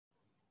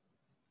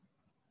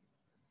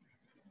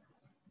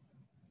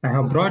I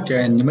have brought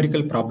a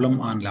numerical problem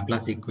on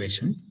Laplace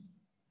equation.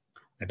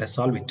 Let us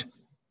solve it.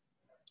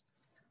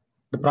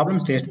 The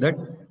problem states that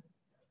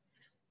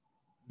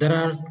there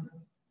are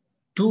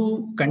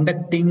two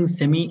conducting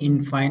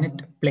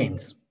semi-infinite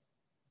planes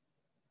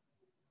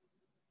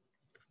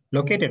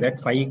located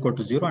at phi equal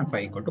to 0 and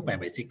phi equal to pi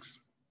by 6.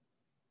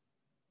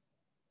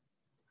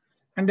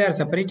 And they are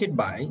separated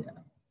by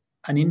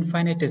an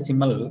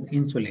infinitesimal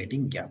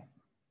insulating gap.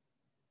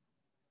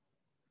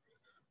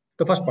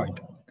 The first point,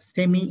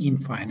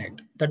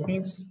 semi-infinite. That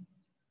means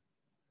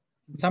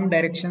in some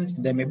directions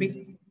they may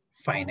be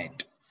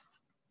finite,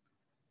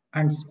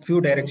 and few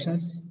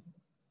directions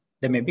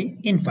they may be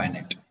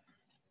infinite.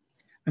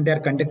 And their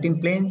conducting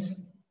planes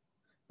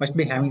must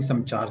be having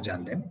some charge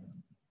on them.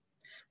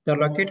 They are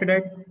located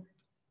at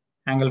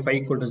angle phi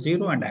equal to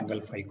 0 and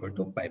angle phi equal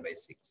to pi by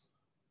 6.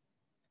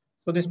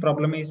 So this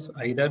problem is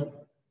either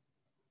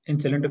in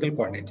cylindrical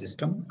coordinate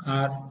system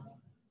or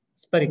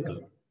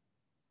spherical.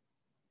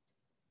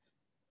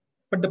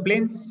 But the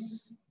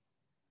planes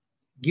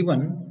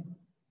given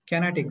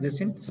cannot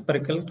exist in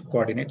spherical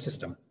coordinate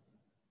system.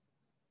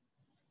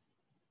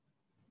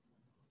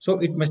 So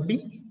it must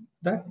be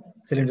the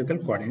cylindrical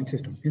coordinate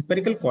system. In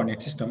spherical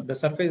coordinate system, the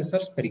surfaces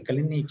are spherical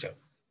in nature.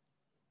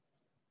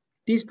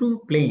 These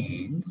two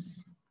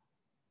planes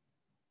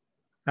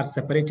are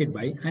separated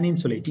by an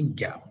insulating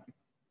gap.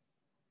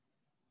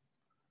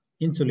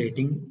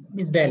 Insulating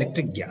means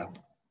dielectric gap.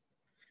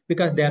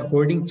 Because they are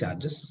holding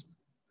charges,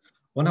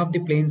 one of the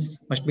planes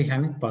must be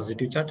having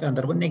positive charge,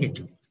 another one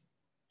negative.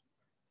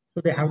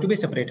 So they have to be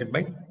separated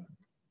by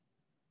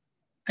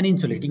an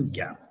insulating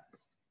gap.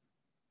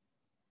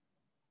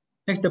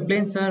 Next, the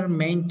planes are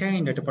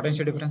maintained at a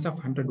potential difference of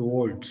 100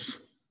 volts.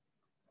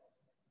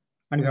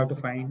 And we have to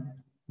find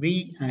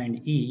V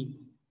and E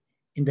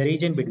in the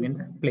region between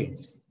the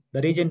planes.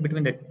 The region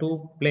between the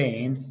two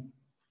planes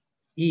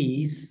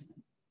is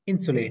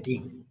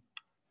insulating.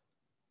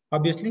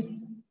 Obviously,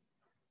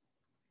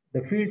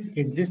 the fields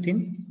exist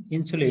in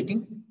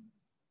insulating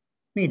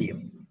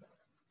medium.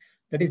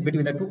 That is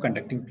between the two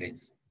conducting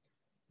planes.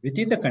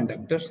 Within the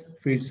conductors,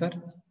 fields are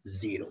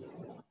 0.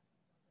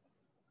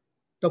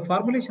 The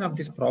formulation of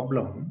this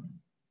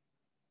problem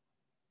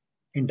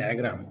in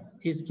diagram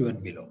is given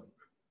below.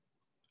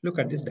 Look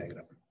at this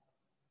diagram.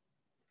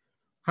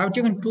 I have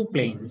taken two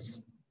planes,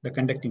 the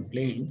conducting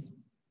planes,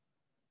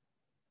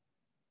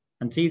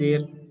 and see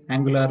their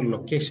angular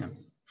location.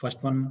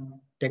 First one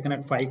taken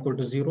at phi equal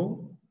to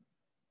 0.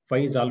 Phi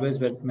is always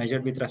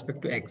measured with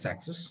respect to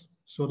x-axis.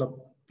 So the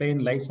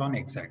plane lies on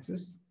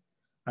x-axis.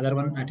 Other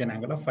one at an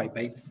angle of pi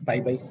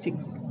by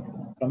 6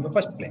 from the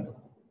first plane.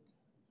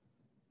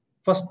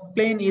 First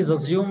plane is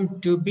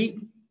assumed to be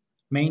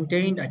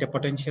maintained at a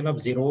potential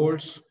of 0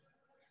 volts.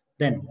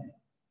 Then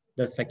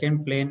the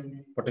second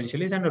plane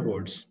potential is 100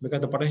 volts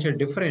because the potential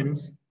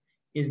difference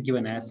is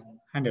given as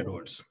 100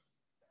 volts.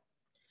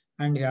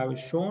 And we have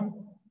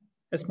shown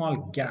a small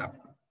gap,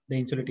 the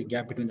insulating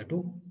gap between the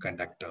two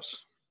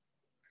conductors.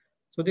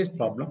 So this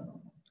problem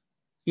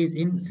is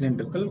in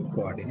cylindrical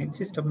coordinate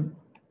system.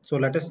 So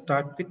let us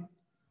start with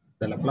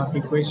the Laplace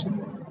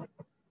equation.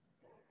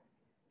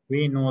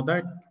 We know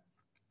that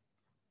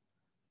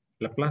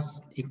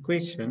Laplace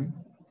equation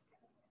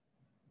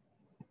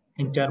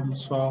in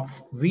terms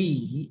of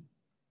V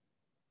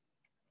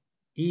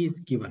is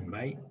given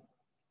by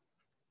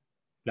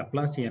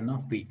Laplacian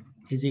of V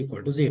is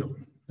equal to 0.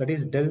 That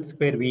is del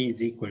square V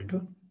is equal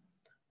to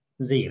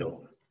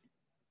 0.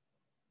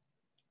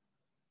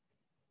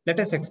 Let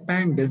us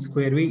expand del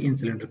square V in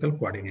cylindrical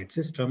coordinate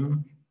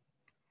system.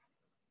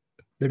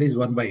 That is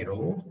 1 by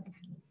rho,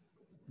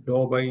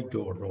 dou by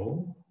dou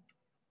rho,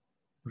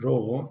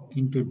 rho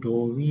into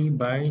dou V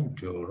by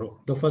dou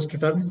rho. The first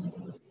term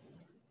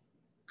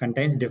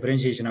contains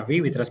differentiation of V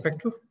with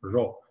respect to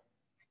rho.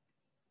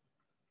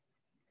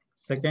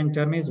 Second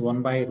term is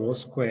 1 by rho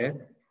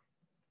square,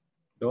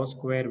 dou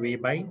square V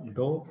by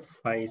dou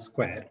phi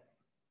square.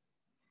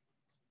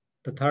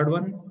 The third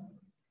one,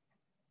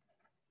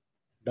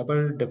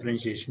 double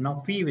differentiation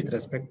of V with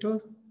respect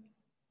to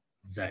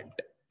Z.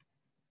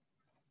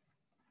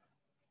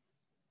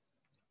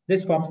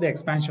 This forms the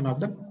expansion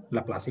of the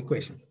Laplace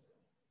equation.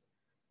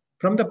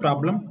 From the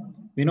problem,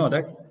 we know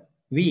that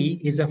V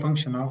is a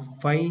function of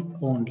phi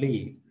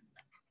only.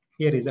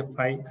 Here is a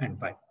phi and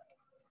phi.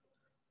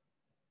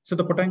 So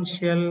the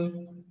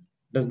potential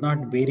does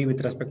not vary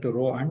with respect to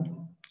rho and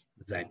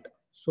Z.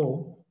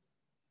 So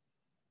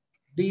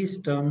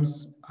these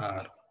terms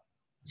are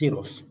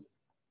zeros.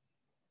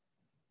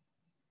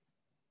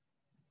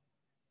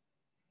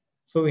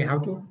 So we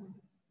have to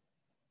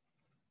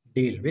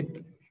deal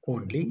with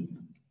only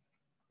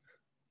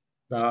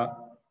the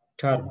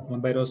term 1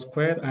 by rho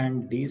square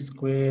and d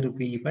square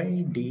V by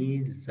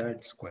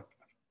dz square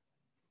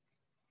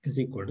is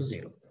equal to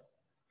 0.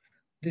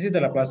 This is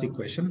the Laplace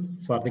equation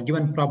for the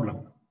given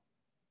problem.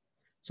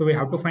 So we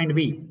have to find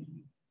V.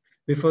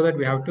 Before that,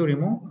 we have to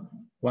remove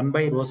 1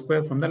 by rho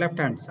square from the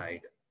left-hand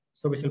side.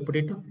 So we shall put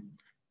it to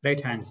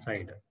right-hand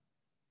side.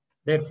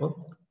 Therefore,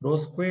 rho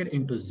square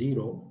into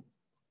 0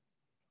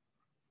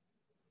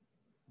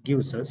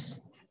 gives us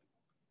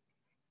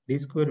d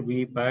square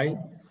v by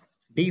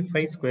d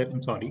phi square.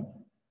 I'm sorry.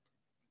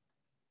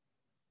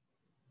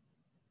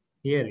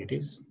 Here it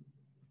is,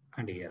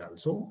 and here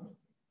also.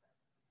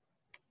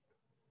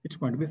 It's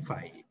going to be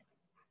phi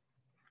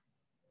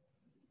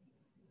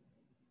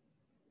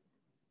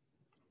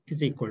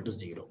is equal to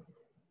 0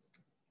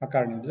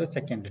 according to the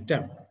second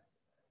term.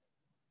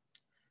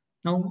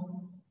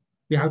 Now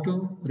we have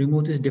to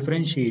remove this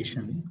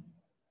differentiation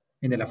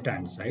in the left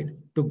hand side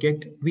to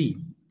get v.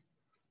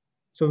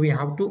 So we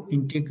have to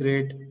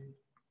integrate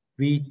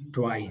v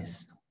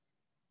twice.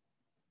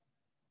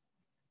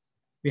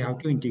 We have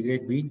to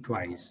integrate v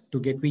twice to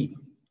get v.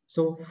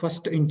 So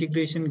first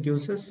integration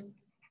gives us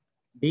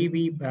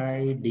dv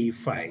by d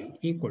phi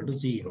equal to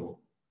 0.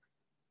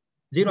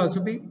 0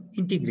 also be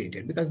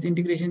integrated because the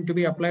integration to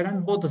be applied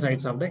on both the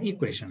sides of the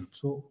equation.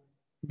 So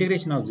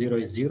integration of 0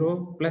 is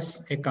 0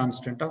 plus a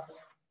constant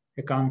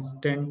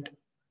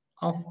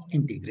of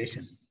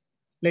integration.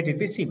 Let it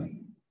be c1,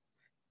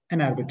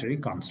 an arbitrary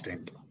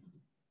constant.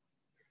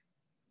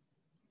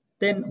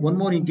 Then one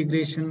more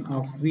integration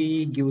of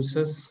v gives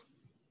us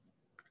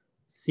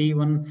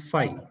c1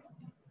 phi.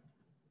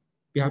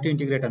 We have to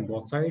integrate on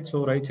both sides.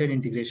 So right side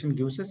integration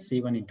gives us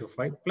c1 into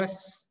phi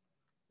plus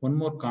one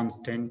more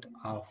constant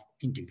of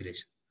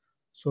integration.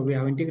 So we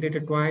have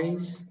integrated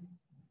twice.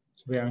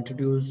 So we have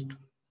introduced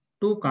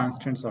two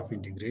constants of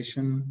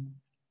integration.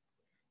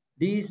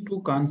 These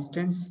two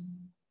constants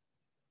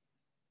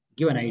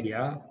give an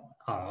idea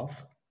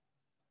of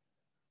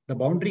the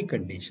boundary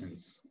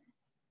conditions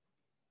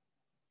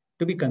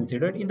to be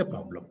considered in the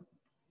problem.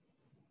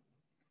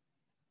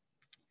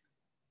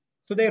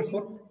 So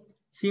therefore,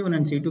 C1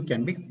 and C2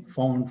 can be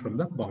found from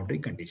the boundary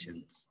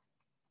conditions.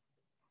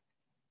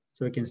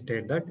 So we can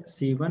state that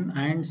C1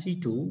 and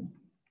C2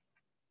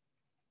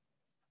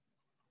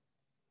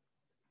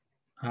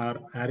 are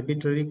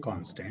arbitrary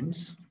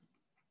constants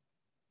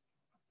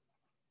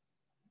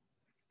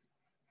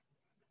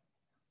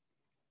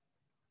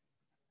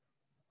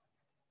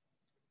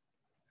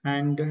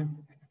and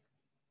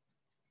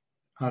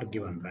are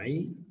given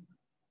by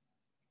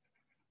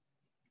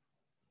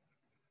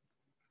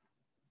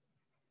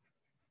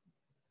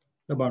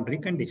the boundary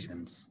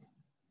conditions.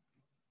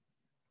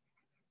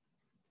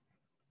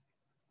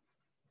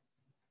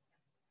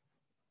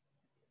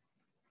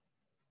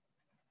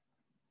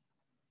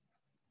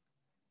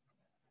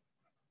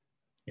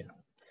 Yeah.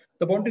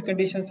 The boundary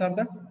conditions are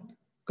the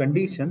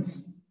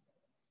conditions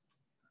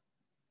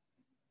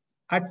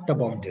at the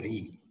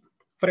boundary.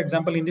 For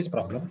example, in this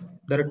problem,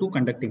 there are two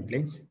conducting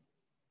planes.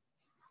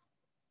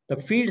 The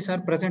fields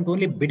are present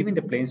only between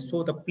the planes,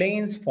 so the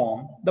planes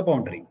form the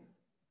boundary.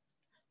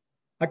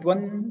 At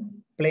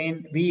one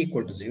plane, V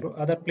equal to 0,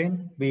 other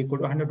plane, V equal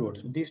to 100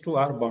 volts. So these two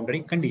are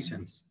boundary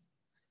conditions.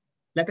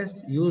 Let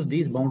us use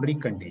these boundary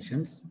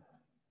conditions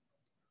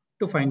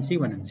to find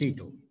C1 and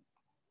C2.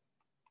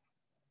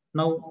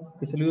 Now,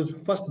 we will use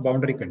first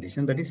boundary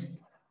condition, that is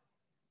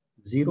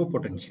 0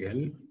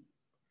 potential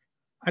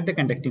at the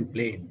conducting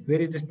plane. Where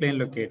is this plane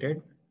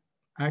located?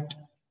 At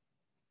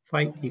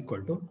phi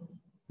equal to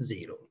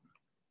 0.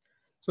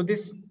 So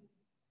this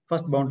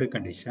first boundary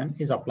condition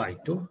is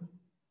applied to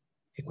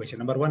equation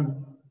number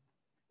 1.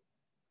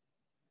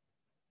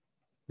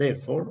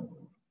 Therefore,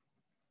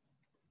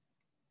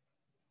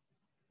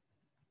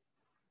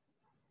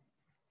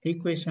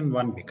 equation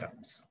 1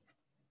 becomes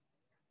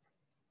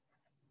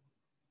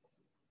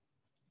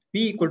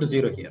V equal to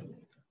 0 here.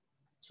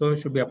 So it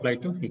should be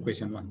applied to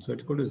equation 1. So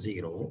it's equal to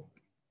 0,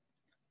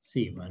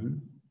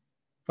 C1,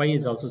 phi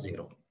is also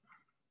 0,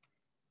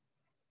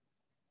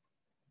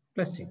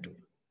 plus C2.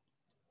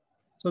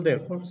 So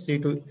therefore,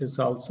 C2 is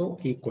also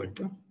equal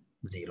to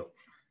 0.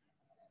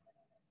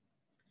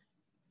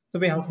 So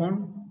we have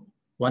found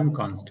one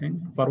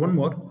constant. For one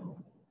more,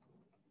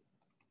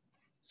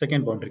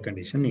 second boundary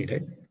condition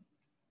needed.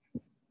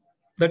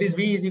 That is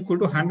V is equal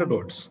to 100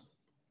 volts.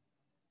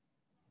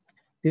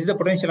 This is the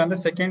potential on the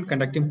second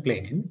conducting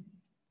plane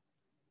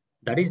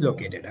that is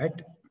located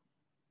at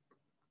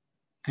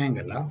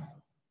angle of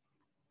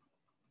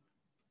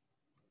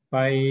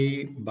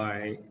pi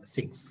by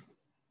 6.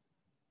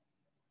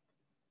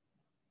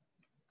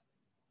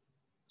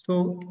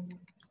 So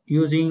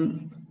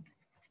using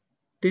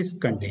this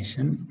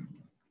condition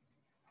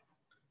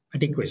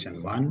at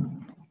equation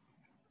 1,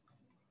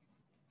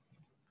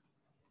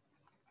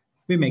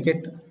 we make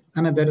it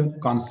another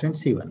constant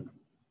C1.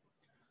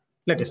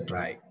 Let us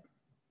try.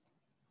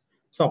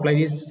 So apply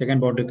this second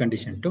boundary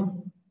condition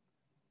to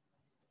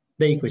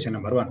the equation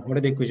number 1. What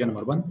is the equation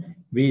number 1?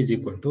 V is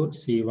equal to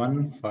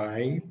C1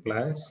 phi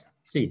plus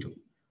C2.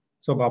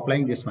 So by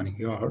applying this one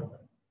here,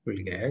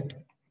 we'll get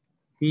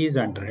P is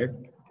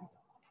 100,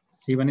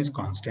 C1 is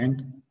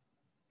constant,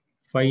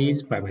 phi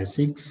is pi by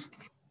 6,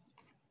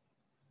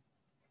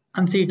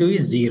 and C2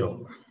 is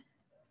 0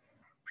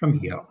 from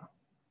here.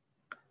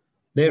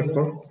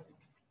 Therefore,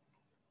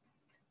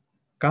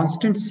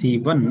 constant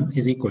C1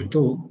 is equal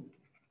to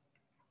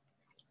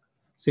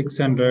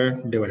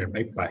 600 divided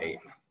by pi.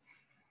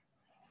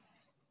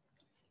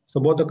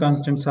 So both the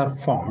constants are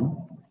found.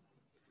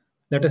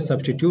 Let us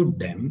substitute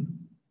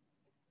them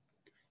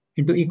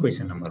into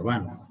equation number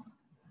 1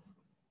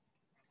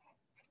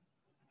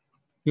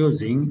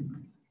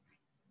 using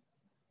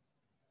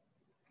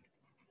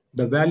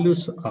the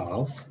values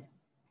of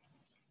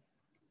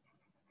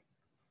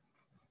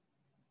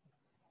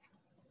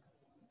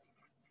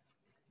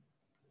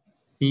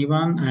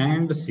C1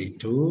 and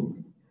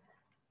C2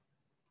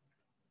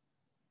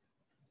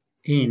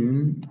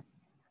 in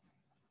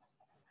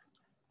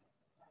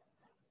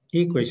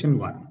equation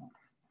 1.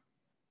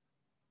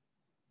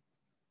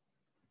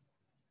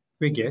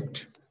 We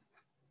get,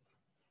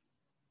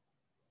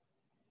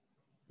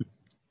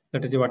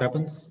 let us see what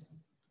happens.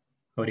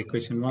 Our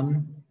equation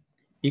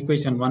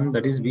 1,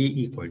 that is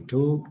V equal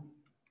to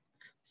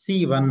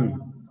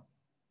C1,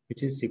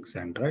 which is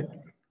 600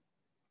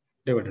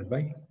 divided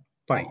by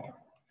pi.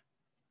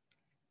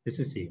 This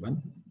is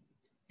C1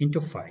 into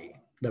 5,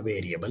 the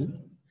variable.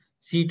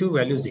 C2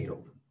 value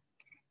 0.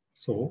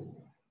 So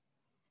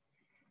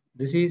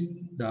this is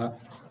the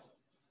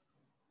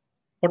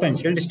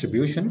potential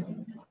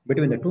distribution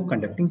between the two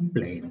conducting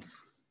planes.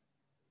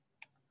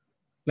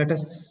 Let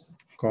us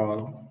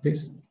call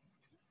this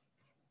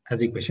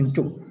as equation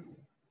 2.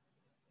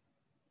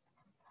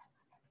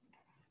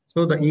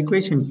 So the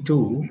equation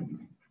 2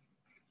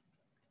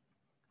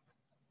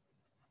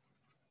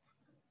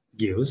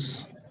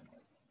 gives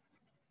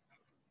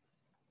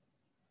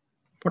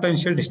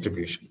potential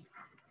distribution.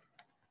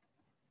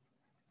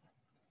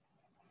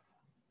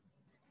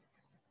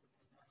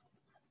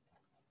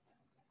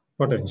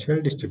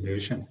 Potential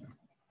distribution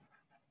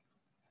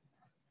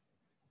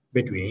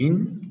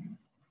between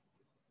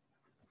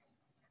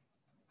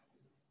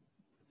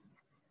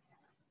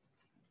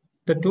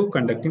the two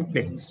conducting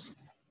planes.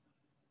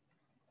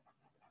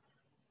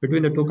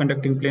 Between the two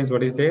conducting planes,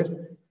 what is there?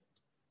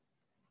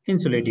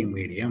 Insulating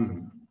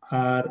medium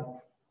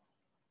or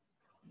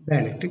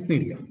dielectric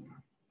medium.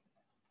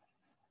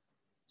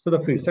 So the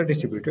fields are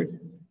distributed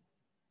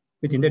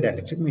within the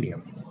dielectric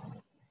medium.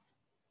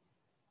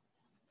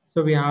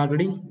 So we have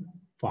already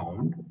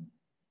found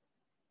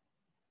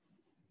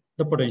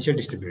the potential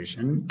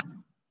distribution.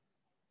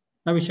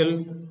 Now we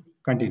shall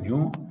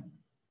continue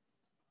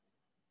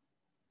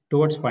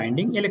towards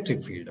finding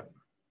electric field.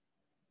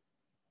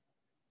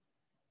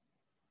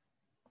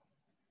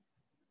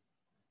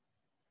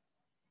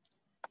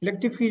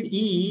 Electric field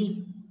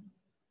E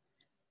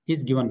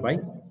is given by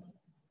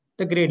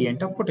the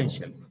gradient of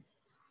potential.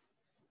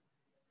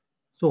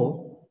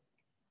 So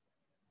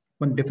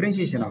one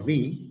differentiation of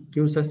V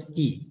gives us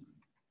E.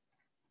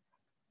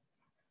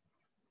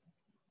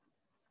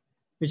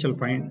 We shall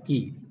find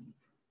E,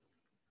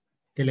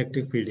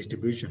 electric field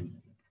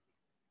distribution.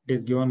 It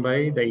is given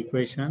by the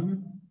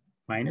equation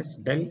minus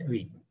del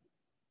V,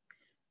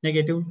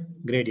 negative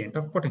gradient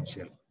of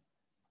potential.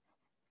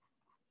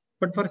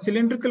 But for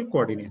cylindrical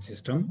coordinate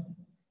system,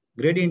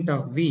 gradient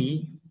of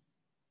V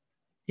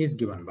is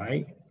given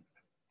by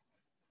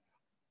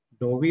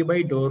dou V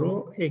by dou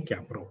rho A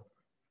cap rho,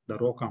 the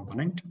rho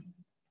component,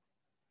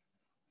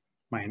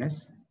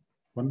 minus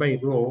 1 by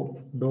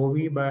rho dou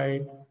V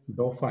by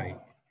dou phi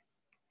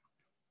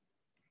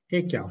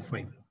A cap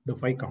phi, the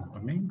phi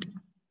component,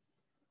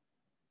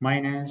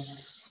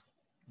 minus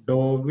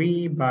dou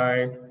V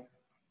by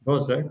dou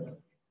Z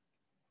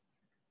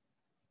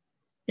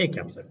A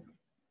cap Z.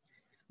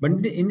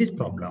 But in this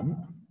problem,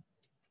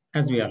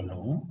 as we all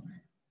know,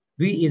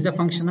 V is a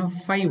function of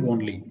phi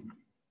only,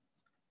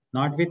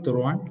 not with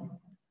rho and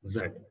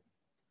Z.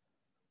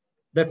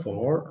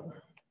 Therefore,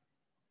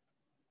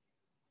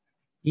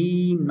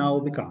 E now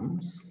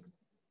becomes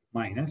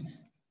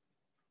minus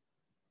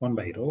 1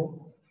 by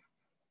rho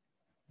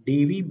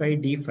dV by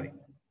d phi,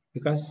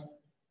 because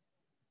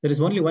there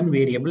is only one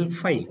variable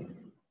phi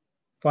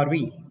for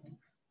V.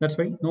 That's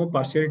why no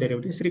partial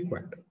derivative is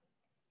required.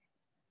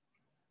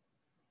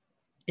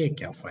 A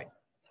cap phi.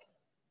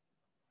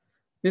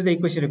 This is the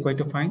equation required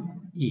to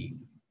find E.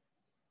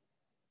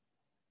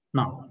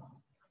 Now,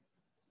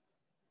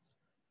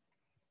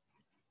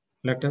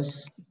 let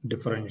us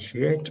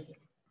differentiate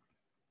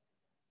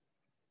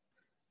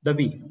the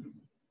V.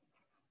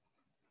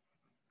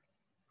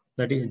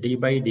 That is d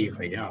by d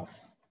phi of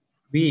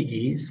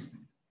V is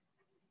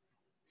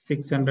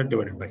 600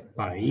 divided by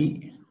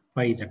pi.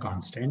 Pi is a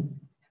constant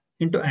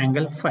into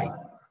angle phi.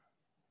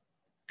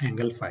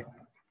 Angle phi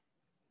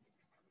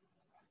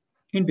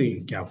into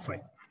A cap phi.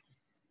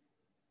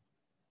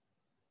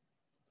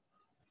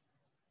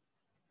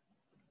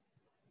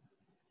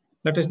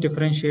 Let us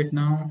differentiate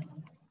now.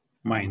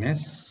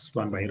 Minus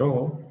 1 by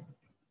rho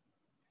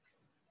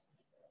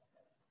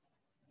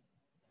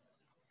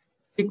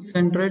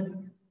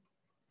 600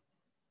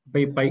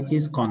 by pi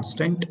is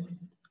constant.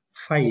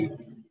 Phi,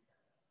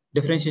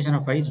 differentiation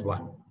of phi is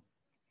 1.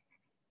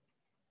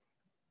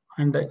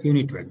 And the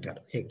unit vector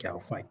A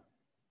cap phi.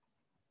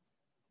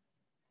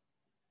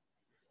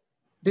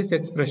 This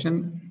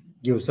expression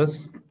gives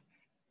us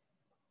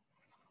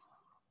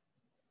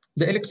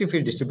the electric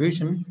field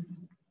distribution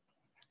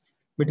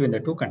between the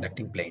two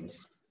conducting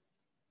planes.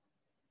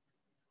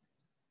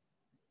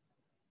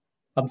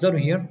 Observe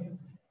here,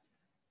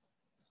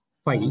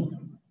 phi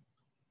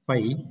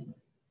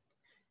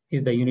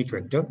is the unit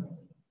vector.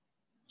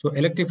 So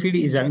electric field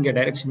is having a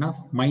direction of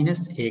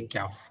minus a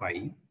cap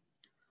phi.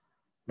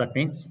 That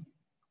means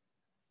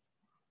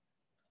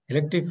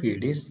electric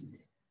field is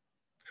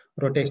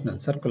rotational,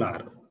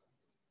 circular.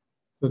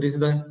 So this is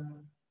the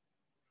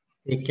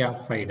a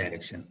cap phi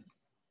direction.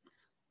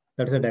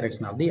 That's the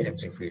direction of the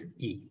electric field,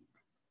 E.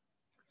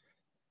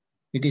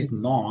 It is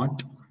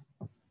not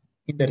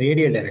in the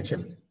radial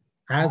direction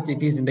as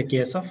it is in the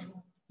case of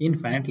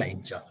infinite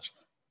line charge.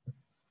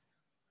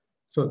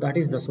 So that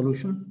is the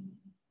solution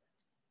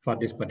for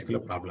this particular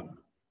problem.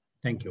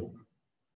 Thank you.